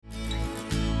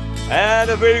And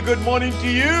a very good morning to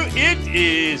you. It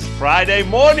is Friday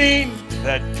morning,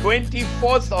 the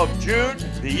 24th of June,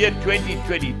 the year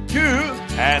 2022.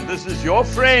 And this is your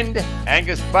friend,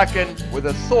 Angus Buchan, with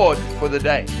a thought for the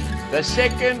day. The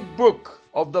second book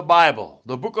of the Bible,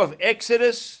 the book of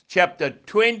Exodus, chapter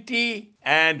 20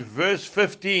 and verse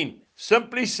 15,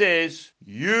 simply says,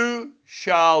 "You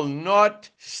shall not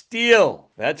steal."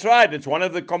 That's right. It's one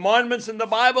of the commandments in the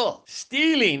Bible.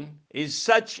 Stealing is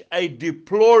such a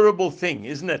deplorable thing,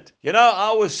 isn't it? You know,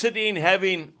 I was sitting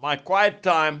having my quiet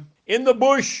time in the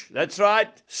bush. That's right.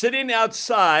 Sitting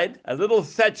outside a little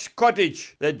thatched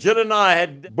cottage that Jill and I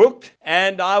had booked,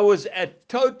 and I was at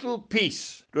total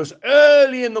peace. It was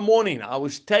early in the morning. I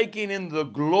was taking in the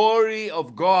glory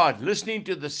of God, listening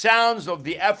to the sounds of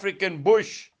the African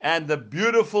bush and the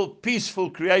beautiful, peaceful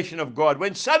creation of God,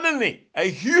 when suddenly a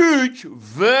huge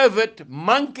vervet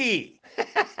monkey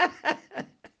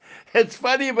it's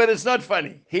funny, but it's not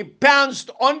funny. He pounced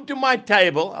onto my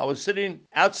table. I was sitting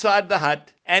outside the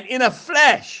hut, and in a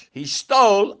flash, he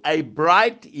stole a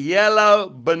bright yellow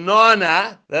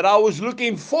banana that I was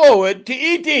looking forward to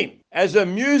eating. As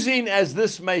amusing as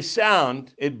this may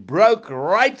sound, it broke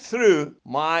right through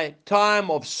my time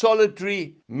of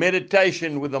solitary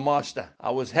meditation with the Master. I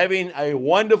was having a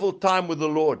wonderful time with the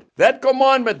Lord. That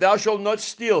commandment, "Thou shalt not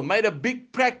steal," made a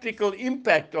big practical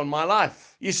impact on my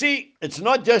life. You see, it's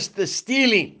not just the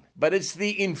stealing, but it's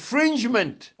the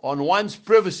infringement on one's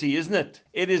privacy, isn't it?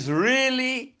 It is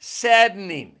really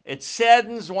saddening. It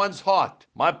saddens one's heart.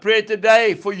 My prayer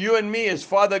today for you and me is,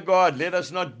 Father God, let us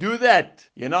not do that.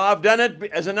 You know, I've done it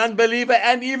as an unbeliever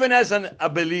and even as a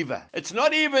believer. It's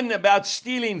not even about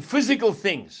stealing physical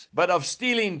things, but of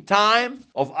stealing time,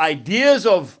 of ideas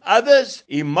of others,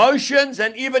 emotions,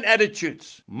 and even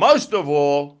attitudes. Most of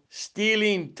all,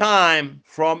 stealing time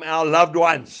from our loved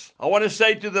ones. I want to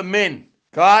say to the men,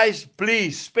 guys,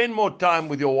 please spend more time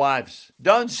with your wives.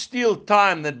 Don't steal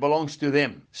time that belongs to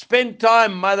them. Spend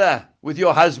time, mother, with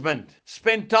your husband.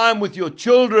 Spend time with your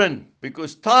children,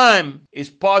 because time is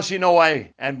passing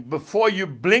away. And before you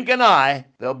blink an eye,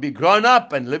 they'll be grown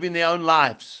up and living their own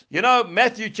lives. You know,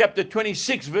 Matthew chapter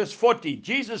 26, verse 40,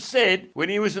 Jesus said when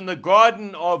he was in the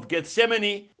Garden of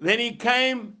Gethsemane, then he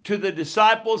came to the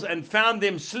disciples and found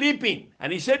them sleeping.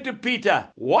 And he said to Peter,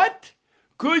 "What?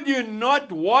 Could you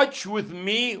not watch with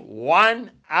me 1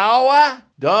 hour?"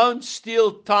 Don't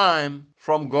steal time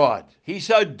from God. He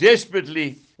so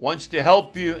desperately wants to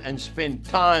help you and spend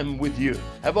time with you.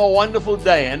 Have a wonderful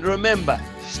day, and remember,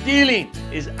 stealing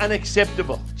is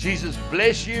unacceptable. Jesus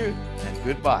bless you, and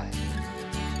goodbye.